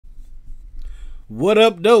What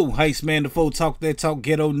up, though? Heist Man the Foe, talk that talk,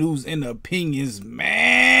 ghetto news and opinions,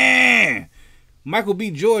 man. Michael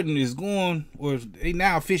B. Jordan is going, or they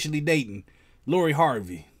now officially dating Lori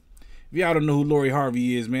Harvey. If y'all don't know who Lori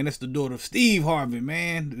Harvey is, man, that's the daughter of Steve Harvey,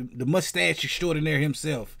 man, the mustache extraordinaire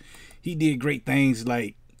himself. He did great things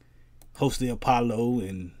like host the Apollo,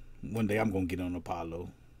 and one day I'm gonna get on Apollo.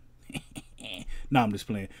 No, I'm just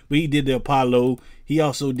playing. But he did the Apollo. He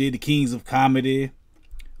also did the Kings of Comedy.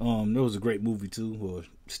 That was a great movie too, or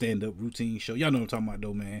stand-up routine show. Y'all know what I'm talking about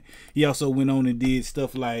though, man. He also went on and did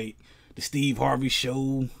stuff like the Steve Harvey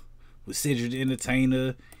Show with Cedric the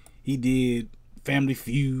Entertainer. He did Family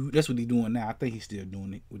Feud. That's what he's doing now. I think he's still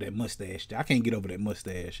doing it with that mustache. I can't get over that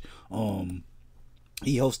mustache.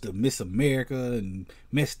 He hosted Miss America and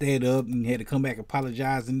messed that up and had to come back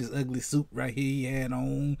apologize in this ugly suit right here he had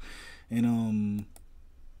on. And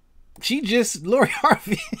she just Lori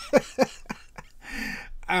Harvey.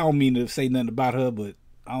 I don't mean to say nothing about her, but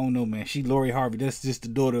I don't know, man. She Lori Harvey. That's just the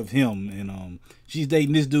daughter of him, and she's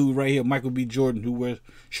dating this dude right here, Michael B. Jordan, who wears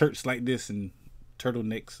shirts like this and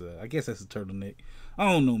turtlenecks. I guess that's a turtleneck. I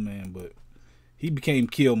don't know, man, but he became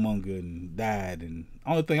Killmonger and died. And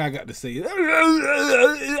only thing I got to say is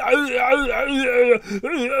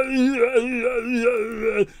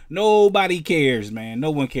nobody cares, man.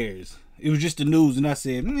 No one cares. It was just the news, and I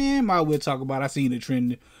said, man, might as well talk about it. I seen it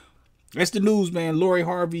trending. That's the news, man. Lori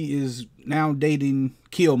Harvey is now dating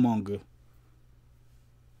Killmonger.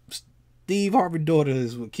 Steve Harvey's daughter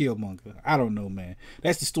is with Killmonger. I don't know, man.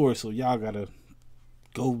 That's the story, so y'all gotta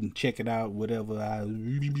go and check it out, whatever.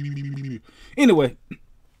 Anyway,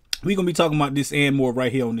 we're gonna be talking about this and more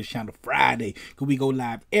right here on this channel Friday. Cause we go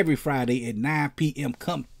live every Friday at 9 p.m.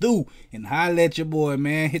 Come through and holla at your boy,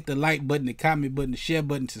 man. Hit the like button, the comment button, the share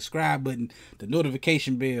button, subscribe button, the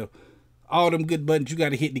notification bell. All them good buttons you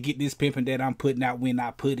got to hit to get this pimping that I'm putting out when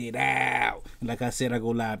I put it out. And like I said, I go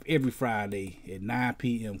live every Friday at 9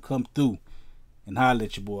 p.m. Come through and holla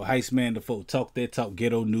at your boy. Heist Man the Foe. Talk that talk.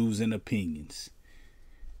 Ghetto news and opinions.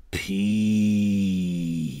 Peace.